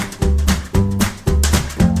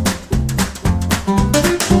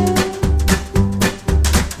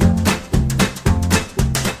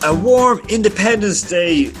A warm Independence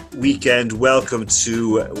Day weekend. Welcome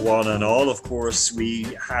to one and all. Of course, we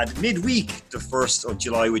had midweek, the 1st of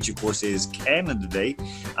July, which of course is Canada Day.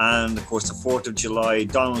 And of course, the 4th of July,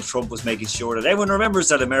 Donald Trump was making sure that everyone remembers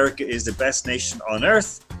that America is the best nation on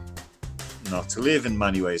earth. Not to live in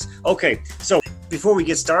many ways. Okay, so before we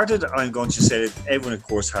get started, I'm going to say that everyone, of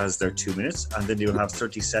course, has their 2 minutes, and then you'll have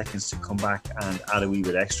 30 seconds to come back and add a wee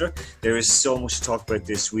bit extra. There is so much to talk about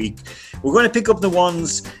this week. We're going to pick up the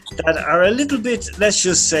ones that are a little bit, let's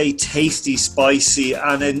just say, tasty, spicy,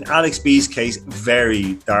 and in Alex B's case,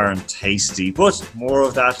 very darn tasty. But more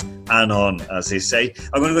of that and on, as they say.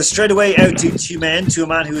 I'm going to go straight away out to a man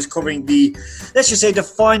who is covering the, let's just say, the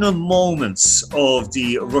final moments of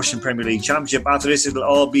the Russian Premier League Championship. After this, it'll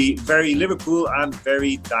all be very Liverpool and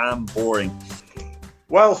very damn boring.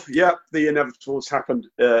 Well, yeah, the inevitable has happened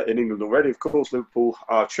in England already. Of course, Liverpool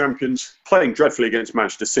are champions, playing dreadfully against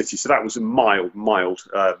Manchester City. So that was a mild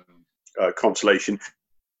consolation.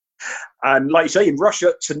 And like you say, in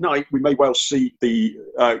Russia tonight, we may well see the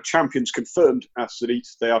champions confirmed as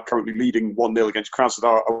Zenit. They are currently leading 1-0 against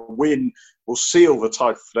Krasnodar. A win will seal the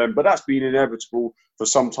title for them, but that's been inevitable for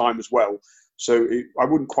some time as well. So I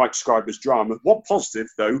wouldn't quite describe it as drama. One positive,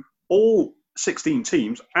 though, all 16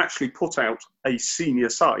 teams actually put out a senior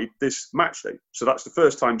side this match day. So that's the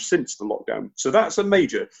first time since the lockdown. So that's a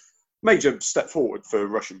major step forward for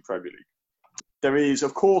Russian Premier League. There is,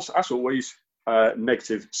 of course, as always,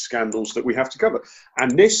 negative scandals that we have to cover.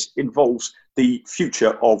 And this involves the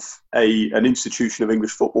future of an institution of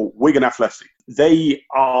English football, Wigan Athletic. They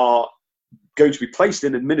are going to be placed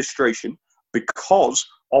in administration because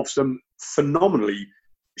of some phenomenally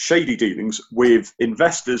shady dealings with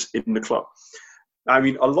investors in the club. I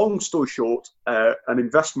mean, a long story short, an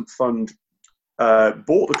investment fund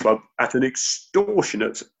bought the club at an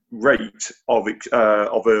extortionate rate of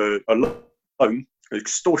a loan, an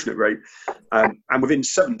extortionate rate, and within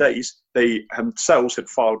 7 days, they themselves had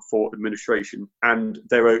filed for administration. And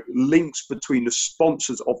there are links between the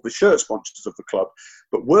sponsors of the shirt sponsors of the club.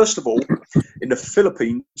 But worst of all, in the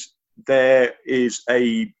Philippines, there is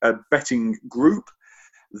a betting group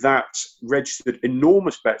that registered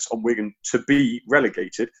enormous bets on Wigan to be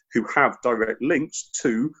relegated, who have direct links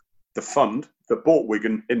to the fund that bought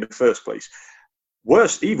Wigan in the first place.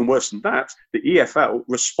 Even worse than that, the EFL,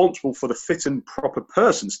 responsible for the fit and proper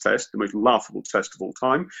persons test, the most laughable test of all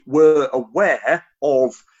time, were aware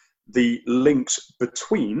of the links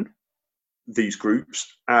between these groups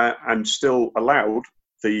and still allowed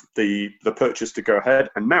the purchase to go ahead.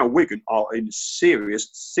 And now Wigan are in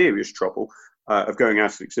serious trouble of going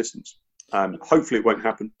out of existence. Hopefully it won't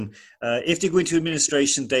happen. If they go into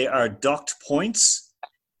administration, they are docked points,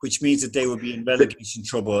 which means that they will be in relegation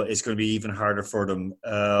trouble. It's going to be even harder for them.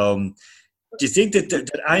 Do you think that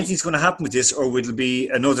anything's going to happen with this, or will it be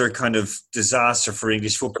another kind of disaster for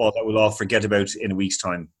English football that we'll all forget about in a week's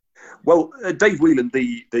time? Well, Dave Whelan,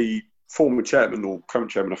 the former chairman or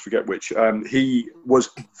current chairman, I forget which, he was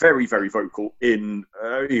very, very vocal in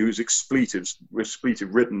his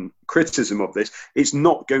expletive-ridden criticism of this. It's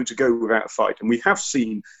not going to go without a fight. And we have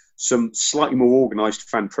seen some slightly more organised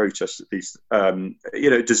fan protests at these,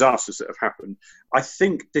 disasters that have happened. I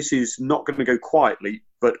think this is not going to go quietly,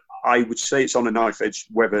 but I would say it's on a knife edge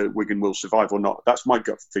whether Wigan will survive or not. That's my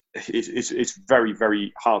gut feeling. It's very,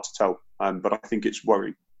 very hard to tell, but I think it's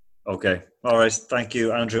worrying. Okay. All right. Thank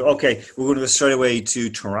you, Andrew. Okay. We're going to go straight away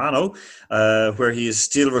to Toronto, where he is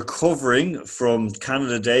still recovering from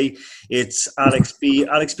Canada Day. It's Alex B.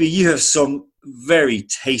 Alex B., you have some very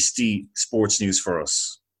tasty sports news for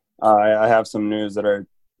us. I have some news that are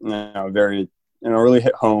really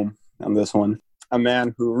hit home on this one. A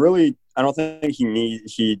man who really, I don't think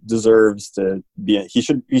he deserves to be, he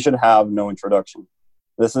should have no introduction.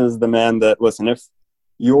 This is the man that, listen, if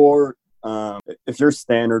your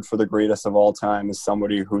standard for the greatest of all time is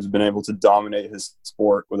somebody who's been able to dominate his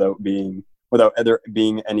sport without ever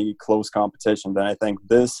being any close competition, then I think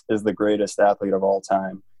this is the greatest athlete of all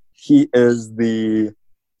time. He is the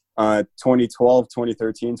 2012,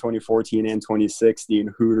 2013, 2014, and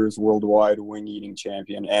 2016 Hooters Worldwide Wing Eating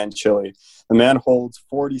Champion and Chile. The man holds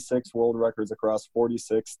 46 world records across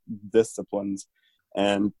 46 disciplines.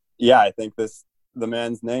 And yeah, I think the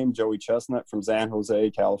man's name, Joey Chestnut from San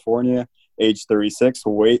Jose, California, age 36,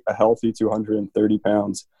 weight a healthy 230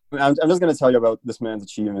 pounds. I'm just going to tell you about this man's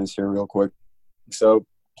achievements here real quick. So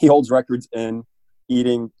he holds records in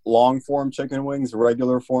eating long-form chicken wings,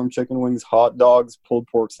 regular-form chicken wings, hot dogs, pulled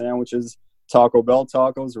pork sandwiches, Taco Bell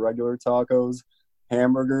tacos, regular tacos,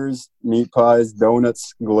 hamburgers, meat pies,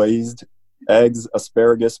 donuts, glazed eggs,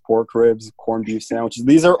 asparagus, pork ribs, corned beef sandwiches.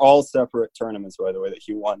 These are all separate tournaments, by the way, that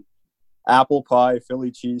he won. apple pie,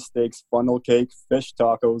 Philly cheesesteaks, funnel cake, fish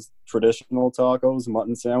tacos, traditional tacos,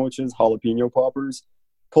 mutton sandwiches, jalapeno poppers,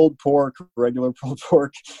 pulled pork, regular pulled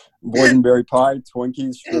pork, boysenberry pie,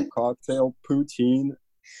 Twinkies, strip cocktail, poutine,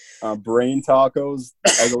 brain tacos,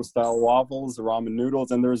 Eggo-style waffles, ramen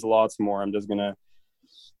noodles, and there's lots more. I'm just going to,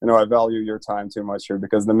 I value your time too much here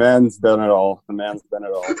because the man's done it all.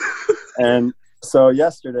 And so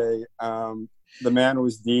yesterday, the man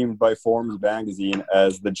was deemed by Forbes magazine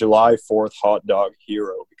as the July 4th hot dog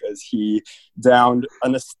hero because he downed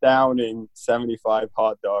an astounding 75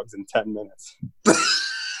 hot dogs in 10 minutes.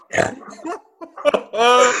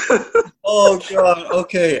 Oh God!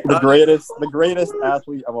 Okay, the greatest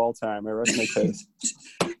athlete of all time. I rest my case.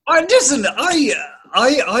 Listen,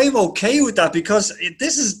 I'm okay with that because it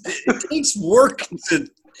takes work to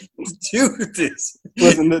do this.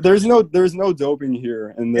 Listen, there's no doping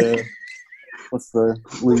here in the what's the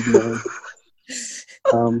league name?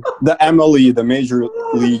 The MLE, the Major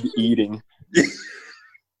League Eating.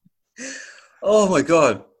 Oh my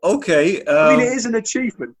God! Okay. I mean, it is an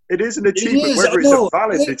achievement. Whether it's a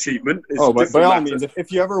valid achievement is but by all means,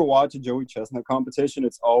 if you ever watch a Joey Chestnut competition,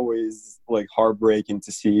 it's always like heartbreaking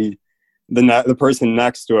to see the person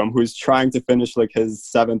next to him who's trying to finish like his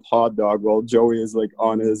 7th hot dog while Joey is like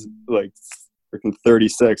on his like freaking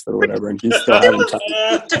 36th or whatever, and he's still having time.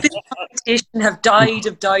 The competition have died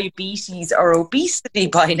of diabetes or obesity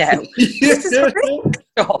by now. This is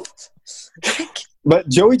ridiculous. But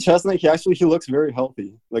Joey Chestnut, he looks very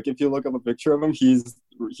healthy. Like if you look up a picture of him, he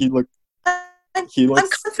looks I'm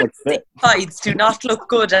confident like the sides do not look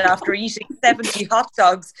good after eating 70 hot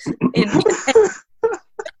dogs in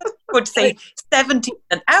would say 70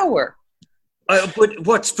 an hour. But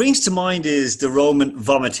what springs to mind is the Roman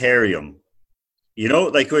vomitarium. You know,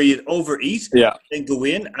 like where you'd overeat, then go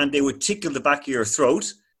in and they would tickle the back of your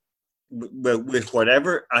throat with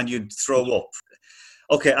whatever, and you'd throw up.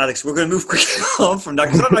 Okay, Alex, we're going to move quickly on from that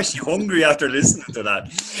because I'm actually hungry after listening to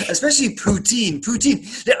that. Especially poutine.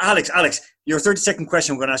 Alex, your 30-second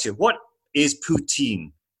question I'm going to ask you. What is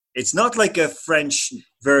poutine? It's not like a French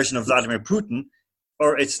version of Vladimir Putin,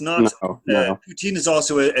 or it's not. No. Poutine is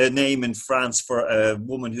also a name in France for a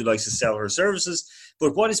woman who likes to sell her services.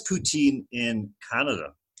 But what is poutine in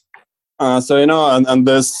Canada? So, on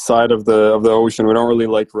this side of the ocean, we don't really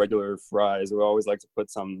like regular fries. We always like to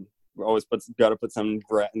put some... got to put some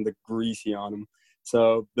the greasy on them.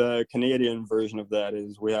 So the Canadian version of that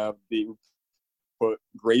is we put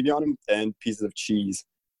gravy on them and pieces of cheese,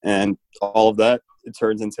 and all of that it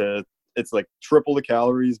turns into it's like triple the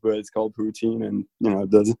calories, but it's called poutine, and it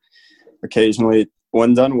does occasionally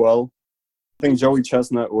when done well. I think Joey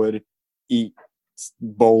Chestnut would eat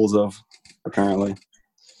bowls of apparently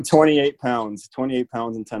 28 pounds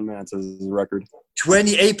in 10 minutes is the record.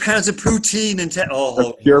 28 pounds of poutine and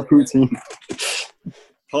pure poutine.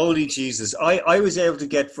 Holy Jesus. I was able to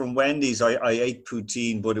get from Wendy's, I ate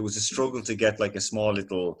poutine, but it was a struggle to get like a small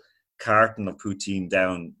little carton of poutine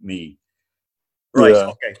down me. Right,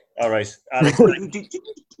 okay, all right. Alex, did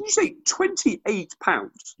you say 28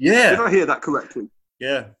 pounds? Yeah. Did I hear that correctly?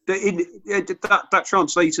 Yeah. That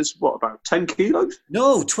translates as what, about 10 kilos?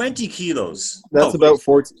 No, 20 kilos. That's about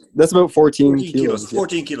 14. That's about 14 kilos.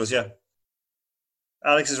 14 kilos, yeah.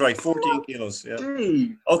 Alex is right, 14 kilos. Yeah.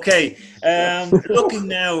 Okay, looking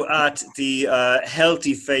now at the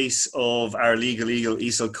healthy face of our legal eagle,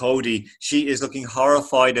 Iseult Cody. She is looking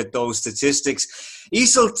horrified at those statistics.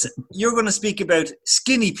 Iseult, you're going to speak about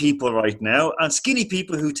skinny people right now, and skinny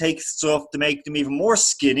people who take stuff to make them even more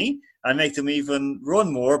skinny and make them even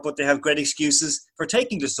run more, but they have great excuses for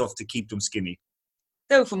taking the stuff to keep them skinny.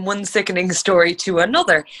 So from one sickening story to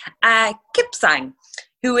another, Kipsang,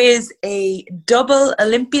 who is a double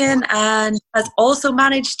Olympian and has also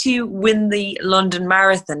managed to win the London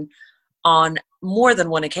Marathon on more than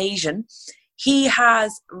one occasion. He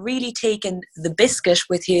has really taken the biscuit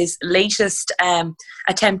with his latest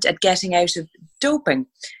attempt at getting out of doping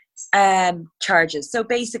charges. So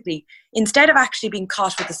basically, instead of actually being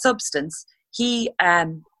caught with a substance, he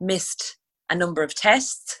missed a number of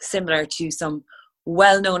tests, similar to some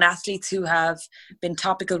well-known athletes who have been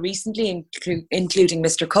topical recently, including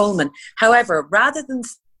Mr. Coleman. However, rather than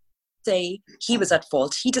say he was at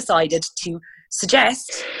fault, he decided to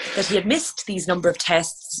suggest that he had missed these number of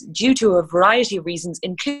tests due to a variety of reasons,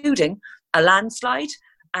 including a landslide,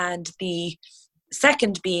 and the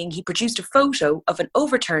second being he produced a photo of an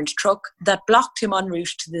overturned truck that blocked him en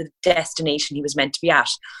route to the destination he was meant to be at.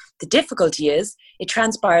 The difficulty is, it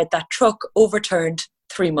transpired that truck overturned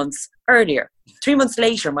 3 months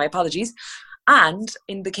later, my apologies. And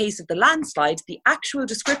in the case of the landslide, the actual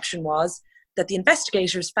description was that the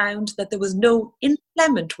investigators found that there was no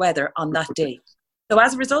inclement weather on that day. So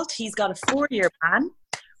as a result, he's got a 4-year ban,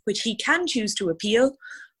 which he can choose to appeal.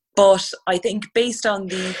 But I think based on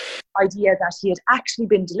the idea that he had actually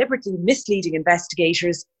been deliberately misleading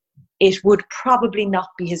investigators, it would probably not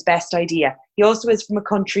be his best idea. He also is from a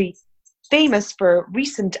country famous for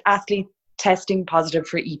recent athlete testing positive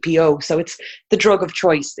for EPO. So it's the drug of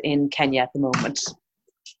choice in Kenya at the moment.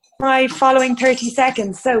 Right, following 30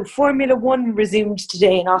 seconds. So Formula One resumed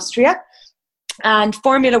today in Austria. And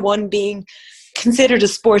Formula One being considered a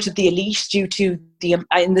sport of the elite due to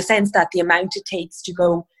in the sense that the amount it takes to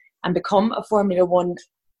go and become a Formula One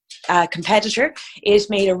competitor, it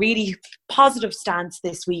made a really positive stance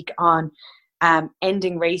this week on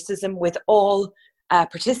ending racism, with all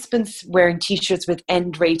participants wearing t-shirts with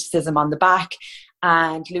 "End Racism" on the back,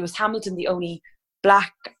 and Lewis Hamilton, the only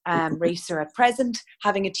black racer at present,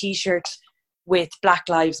 having a t-shirt with "Black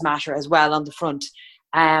Lives Matter" as well on the front.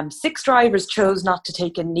 6 drivers chose not to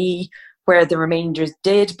take a knee, where the remainders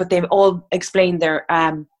did, but they all explained their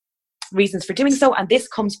reasons for doing so. And this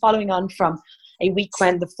comes following on from a week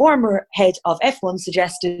when the former head of F1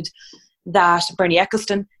 suggested that Bernie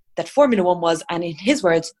Ecclestone, that Formula One was, and in his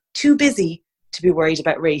words, too busy to be worried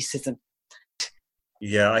about racism.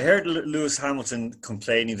 Yeah, I heard Lewis Hamilton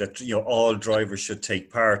complaining that all drivers should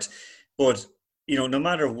take part, but no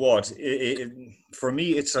matter what, for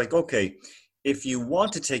me it's like, okay, if you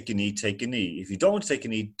want to take a knee, take a knee. If you don't want to take a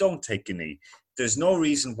knee, don't take a knee. There's no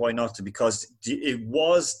reason why not to, because it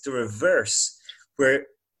was the reverse, where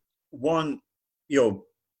one,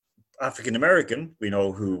 African-American, we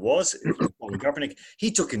know who it was, Colin Kaepernick,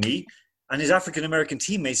 he took a knee, and his African-American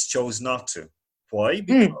teammates chose not to. Why?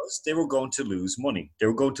 Because they were going to lose money. They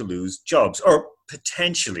were going to lose jobs, or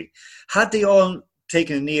potentially. Had they all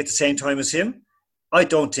taken a knee at the same time as him, I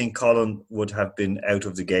don't think Colin would have been out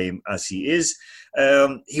of the game as he is.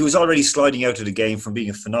 He was already sliding out of the game from being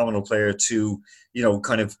a phenomenal player to,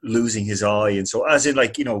 kind of losing his eye. And so as in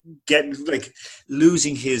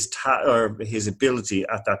losing his his ability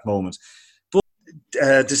at that moment. But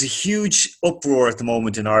there's a huge uproar at the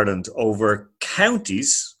moment in Ireland over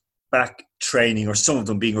counties back training, or some of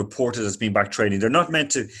them being reported as being back training. They're not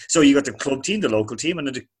meant to. So you got the club team, the local team, and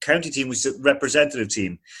the county team, which is the representative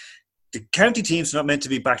team. The county team's not meant to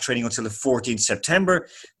be back training until the 14th September,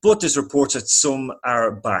 but there's reports that some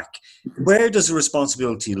are back. Where does the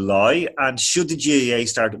responsibility lie, and should the GAA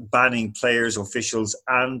start banning players, officials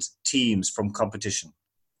and teams from competition?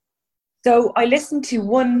 So I listened to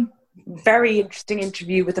one very interesting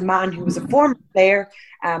interview with a man who was a former player,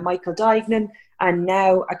 Michael Duignan, and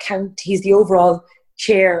now he's the overall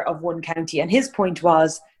chair of one county. And his point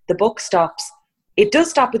was, the buck stops. It does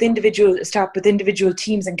stop with individual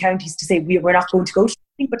teams and counties to say we're not going to go to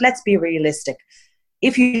training, but let's be realistic.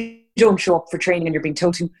 If you don't show up for training and you're being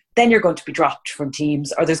told to, then you're going to be dropped from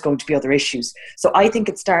teams, or there's going to be other issues. So I think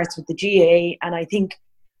it starts with the GAA, and I think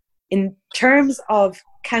in terms of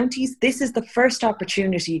counties, this is the first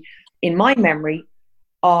opportunity in my memory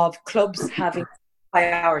of clubs having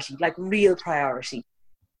priority, like real priority.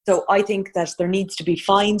 So I think that there needs to be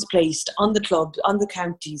fines placed on the clubs, on the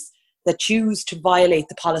counties, that choose to violate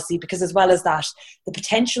the policy, because as well as that, the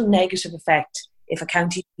potential negative effect if a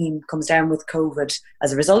county team comes down with COVID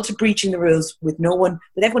as a result of breaching the rules, with everyone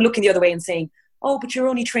looking the other way and saying, oh, but you're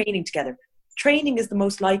only training together. Training is the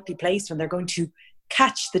most likely place when they're going to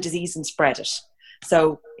catch the disease and spread it.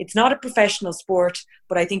 So it's not a professional sport,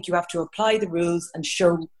 but I think you have to apply the rules and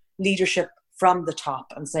show leadership from the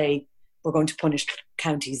top and say, we're going to punish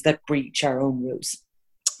counties that breach our own rules.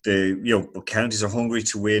 Counties are hungry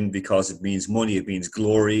to win because it means money, it means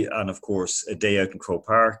glory, and of course a day out in Croke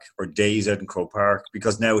Park, or days out in Croke Park,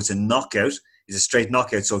 because now it's a knockout. It's a straight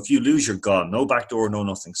knockout. So if you lose, you're gone. No backdoor, no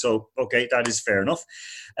nothing. So, okay, that is fair enough.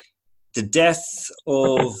 The death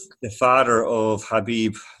of the father of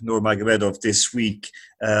Habib Nurmagomedov this week,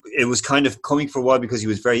 it was kind of coming for a while because he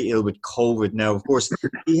was very ill with COVID. Now, of course,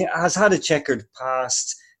 he has had a checkered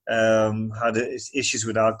past. Had issues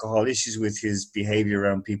with alcohol, issues with his behaviour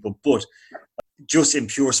around people, but just in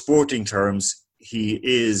pure sporting terms, he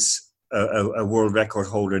is a world record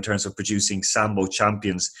holder in terms of producing Sambo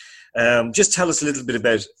champions. Just tell us a little bit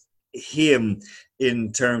about him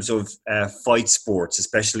in terms of fight sports,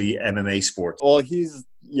 especially MMA sports. Well,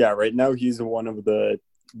 right now he's one of the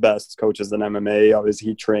best coaches in MMA. Obviously,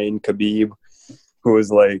 he trained Khabib, who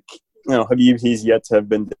is Khabib, he's yet to have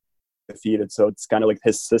been defeated, so it's kind of like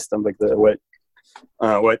his system, like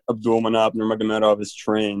what Abdulmanap Nurmagomedov is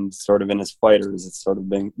trained sort of in his fighters. It's sort of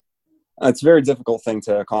it's a very difficult thing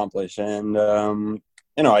to accomplish, and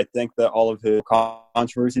I think that all of his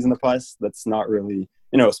controversies in the past, that's not really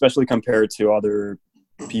especially compared to other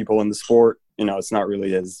people in the sport, it's not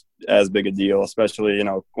really as big a deal, especially,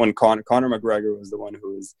 when Conor McGregor was the one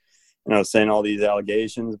who was, saying all these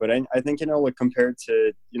allegations. But I think, like compared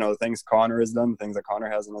to, the things Conor has done, things that Conor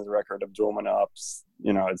has in his record of dual ups,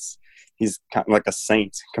 he's kind of like a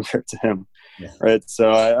saint compared to him. Yeah. Right. So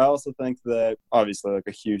I also think that obviously like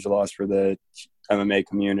a huge loss for the MMA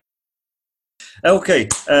community. Okay,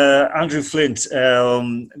 Andrew Flint,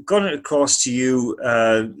 going across to you.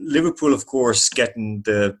 Liverpool, of course, getting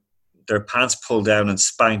their pants pulled down and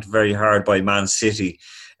spanked very hard by Man City.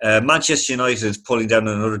 Manchester United pulling down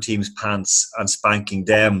another team's pants and spanking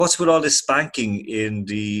them. What's with all this spanking in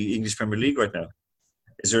the English Premier League right now?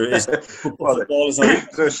 Football is on?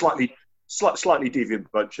 They're slightly deviant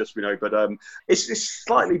bunch, as we know, but it's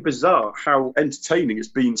slightly bizarre how entertaining it's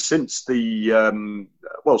been since the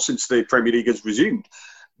Premier League has resumed.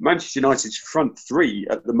 Manchester United's front three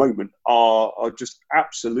at the moment are just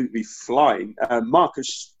absolutely flying.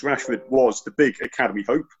 Marcus Rashford was the big academy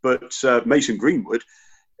hope, but Mason Greenwood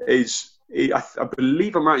I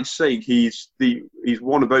believe I'm right in saying he's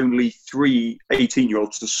one of only 3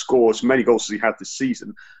 18-year-olds to score as many goals as he had this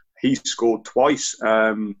season. He's scored twice.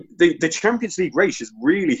 The Champions League race is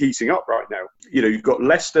really heating up right now. You've got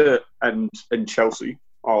Leicester and Chelsea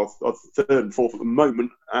are third and fourth at the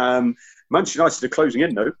moment. Manchester United are closing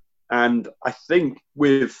in though, and I think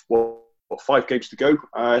with 5 games to go,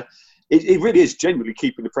 it really is genuinely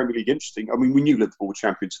keeping the Premier League interesting. I mean, we knew Liverpool were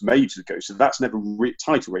champions from ages ago, so that's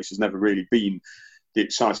title race has never really been the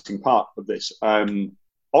exciting part of this.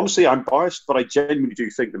 Honestly, I'm biased, but I genuinely do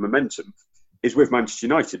think the momentum is with Manchester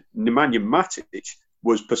United. Nemanja Matic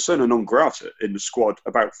was persona non grata in the squad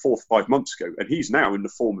about 4 or 5 months ago, and he's now in the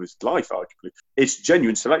form of his life, arguably. It's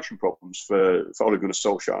genuine selection problems for Ole Gunnar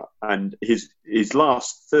Solskjaer, and his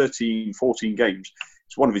last 13, 14 games,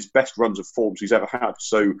 it's one of his best runs of forms he's ever had.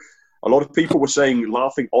 So a lot of people were saying,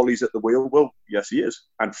 laughing, Ollie's at the wheel. Well, yes, he is.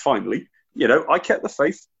 And finally, I kept the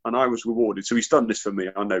faith and I was rewarded. So he's done this for me.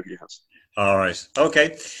 I know he has. All right.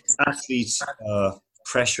 Okay. Athletes,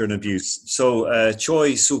 pressure and abuse. So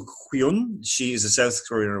Choi Soo-hyun, she is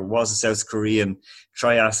was a South Korean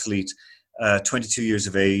triathlete, 22 years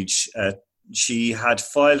of age. She had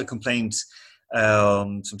filed a complaint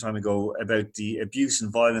some time ago about the abuse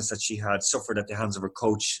and violence that she had suffered at the hands of her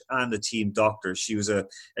coach and the team doctor. She was an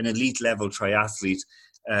elite level triathlete,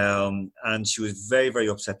 and she was very, very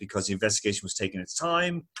upset because the investigation was taking its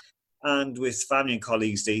time. And with family and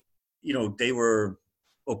colleagues, they were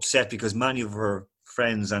upset because many of her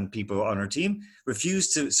friends and people on her team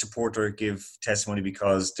refused to support her, give testimony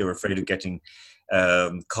because they were afraid of getting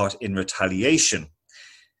caught in retaliation.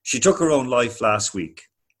 She took her own life last week.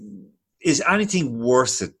 Is anything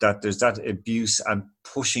worth it that there's that abuse and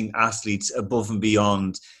pushing athletes above and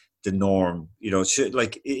beyond the norm?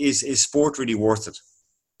 Is sport really worth it?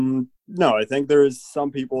 No, I think there is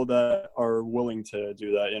some people that are willing to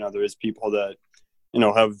do that. There is people that,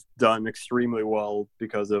 have done extremely well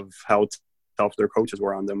because of how tough their coaches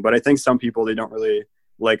were on them. But I think some people, they don't really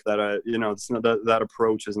like that. It's not that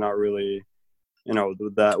approach is not really, how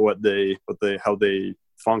they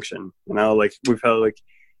function. Like we've had like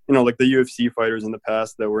the UFC fighters in the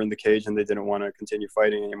past that were in the cage and they didn't want to continue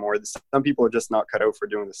fighting anymore. Some people are just not cut out for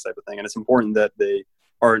doing this type of thing. And it's important that they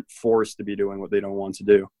aren't forced to be doing what they don't want to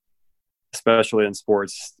do, especially in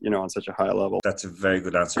sports, on such a high level. That's a very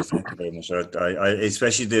good answer. Thank you very much. I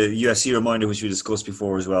especially the UFC reminder, which we discussed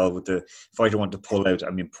before as well, with the fighter wanting to pull out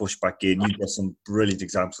and being pushed back in. You got some brilliant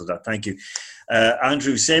examples of that. Thank you.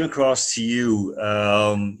 Andrew, same across to you,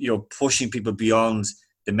 pushing people beyond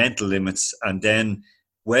the mental limits, and then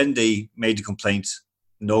when they made the complaint,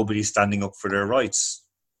 nobody's standing up for their rights.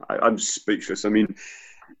 I'm speechless. I mean,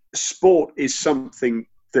 sport is something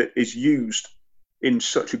that is used in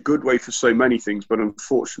such a good way for so many things, but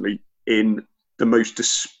unfortunately in the most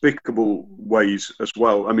despicable ways as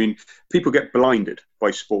well. I mean, people get blinded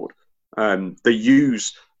by sport. They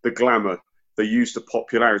use the glamour, they use the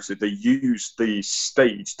popularity, they use the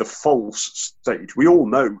stage, the false stage. We all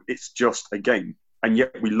know it's just a game. And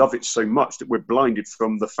yet we love it so much that we're blinded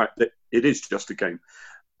from the fact that it is just a game.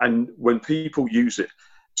 And when people use it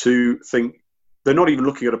to think, they're not even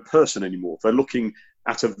looking at a person anymore. They're looking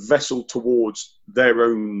at a vessel towards their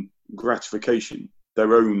own gratification,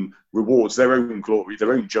 their own rewards, their own glory,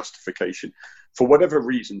 their own justification, for whatever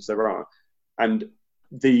reasons there are. And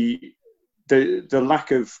the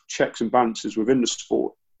lack of checks and balances within the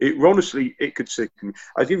sport, it could sicken me.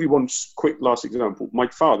 I'll give you one quick last example. My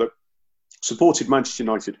father supported Manchester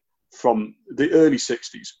United from the early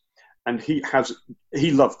 60s, and he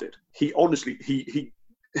loved it. He honestly, he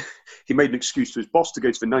he made an excuse to his boss to go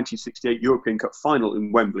to the 1968 European Cup final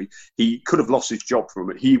in Wembley. He could have lost his job from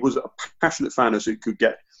it. He was a passionate fan as it could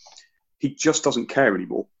get. He just doesn't care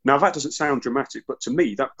anymore. Now, that doesn't sound dramatic, but to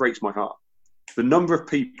me, that breaks my heart. The number of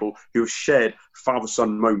people who have shared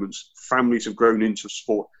father-son moments, families have grown into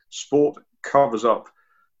sport. Sport covers up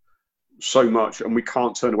so much, and we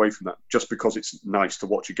can't turn away from that just because it's nice to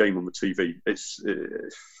watch a game on the TV.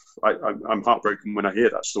 I'm heartbroken when I hear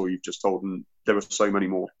that story you've just told, and there are so many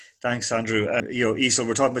more. Thanks, Andrew. Isel,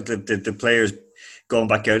 we're talking about the players going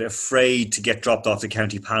back out, afraid to get dropped off the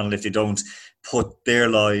county panel if they don't put their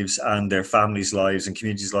lives and their families' lives and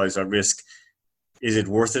communities' lives at risk. Is it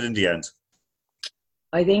worth it in the end?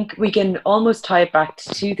 I think we can almost tie it back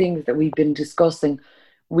to two things that we've been discussing.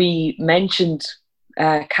 We mentioned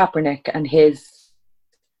Kaepernick and his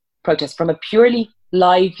protest from a purely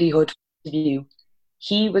livelihood point of view.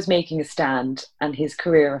 He was making a stand and his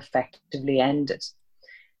career effectively ended.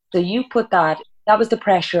 So you put that was the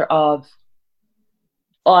pressure on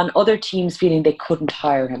other teams feeling they couldn't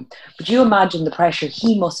hire him. But you imagine the pressure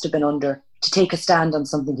he must have been under to take a stand on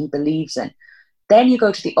something he believes in. Then you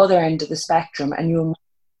go to the other end of the spectrum and you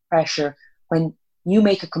pressure when you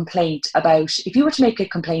make a complaint about, if you were to make a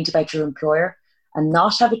complaint about your employer and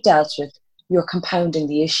not have it dealt with, you're compounding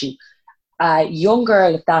the issue. A young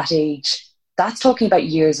girl at that age, that's talking about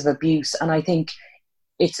years of abuse. And I think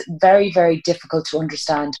it's very, very difficult to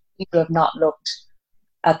understand. People have not looked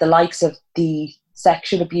at the likes of the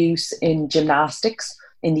sexual abuse in gymnastics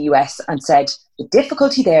in the US and said the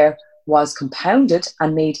difficulty there was compounded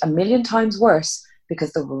and made a million times worse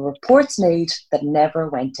because there were reports made that never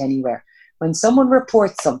went anywhere. When someone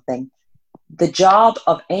reports something, the job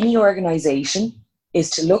of any organisation is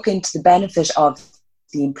to look into the benefit of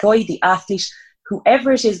the employee, the athlete,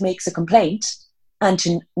 whoever it is makes a complaint, and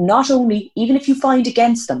to not only, even if you find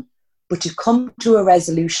against them, but to come to a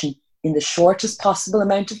resolution in the shortest possible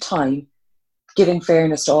amount of time, giving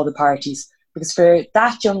fairness to all the parties. Because for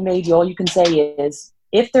that young lady, all you can say is,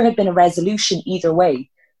 if there had been a resolution either way,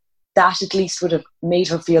 that at least would have made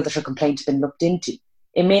her feel that her complaint had been looked into.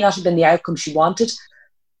 It may not have been the outcome she wanted,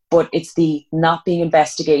 but it's the not being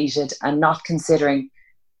investigated and not considering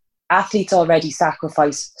athletes already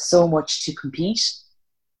sacrifice so much to compete.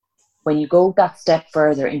 When you go that step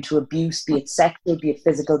further into abuse, be it sexual, be it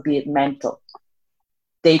physical, be it mental,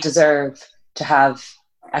 they deserve to have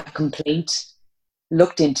a complaint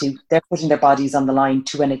looked into. They're putting their bodies on the line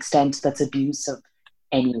to an extent that's abusive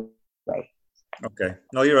anyway. Okay.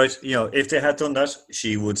 No, you're right. If they had done that,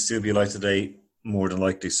 she would still be alive today, more than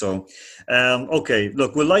likely. So, okay.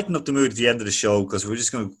 Look, we'll lighten up the mood at the end of the show because we're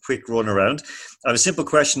just going to quick run around. I have a simple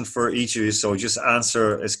question for each of you, so just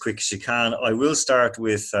answer as quick as you can. I will start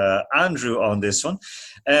with Andrew on this one.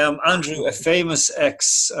 Andrew, a famous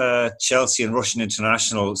ex-Chelsea and Russian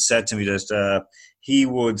international said to me that he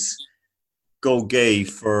would go gay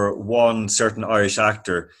for one certain Irish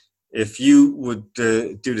actor. If you would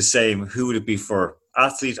do the same, who would it be for?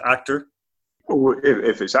 Athlete, actor? Well,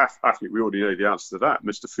 if it's athlete, we already know the answer to that.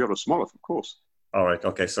 Mr. Fyodor Smolov, of course. All right.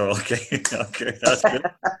 Okay. So, okay, that's good.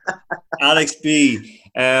 Alex B,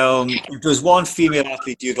 if there's one female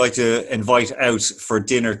athlete you'd like to invite out for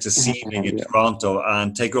dinner this evening in Toronto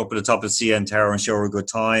and take her up at the top of CN Tower and show her a good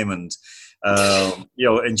time and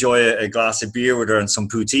enjoy a glass of beer with her and some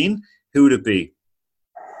poutine, who would it be?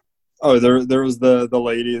 Oh, there was the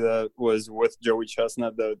lady that was with Joey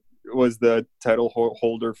Chestnut that was the title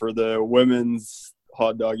holder for the women's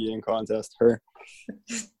hot dog eating contest. Her.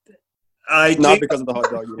 Not because of the hot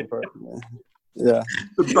dog eating part. Yeah.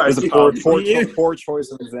 It was a poor choice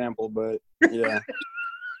of example, but yeah.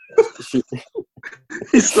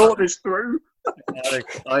 He's thought this through.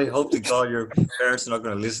 Alex, I hope to God your parents are not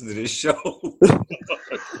going to listen to this show.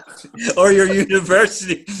 Or your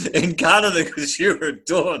university in Canada because you were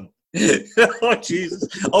done. Oh Jesus!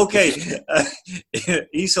 Okay,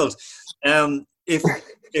 Isolt,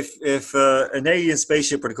 if an alien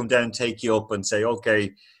spaceship were to come down and take you up and say,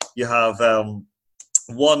 okay, you have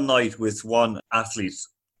one night with one athlete,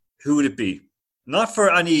 who would it be? Not for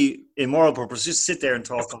any immoral purpose, just sit there and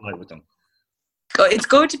talk all night with them. It's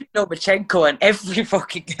going to be Lomachenko on every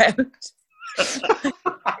fucking count.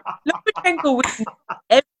 Lomachenko wins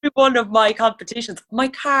every one of my competitions. My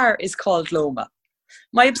car is called Loma.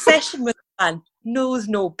 My obsession with the man knows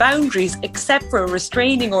no boundaries except for a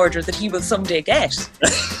restraining order that he will someday get.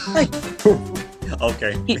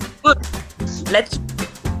 Okay. But let's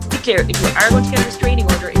be clear, if you are going to get a restraining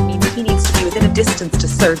order, it means he needs to be within a distance to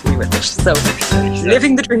serve me with it. So,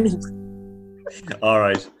 living the dream. All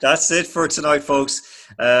right. That's it for tonight, folks.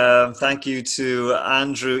 Thank you to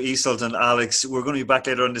Andrew, Isolt and Alex. We're going to be back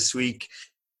later on this week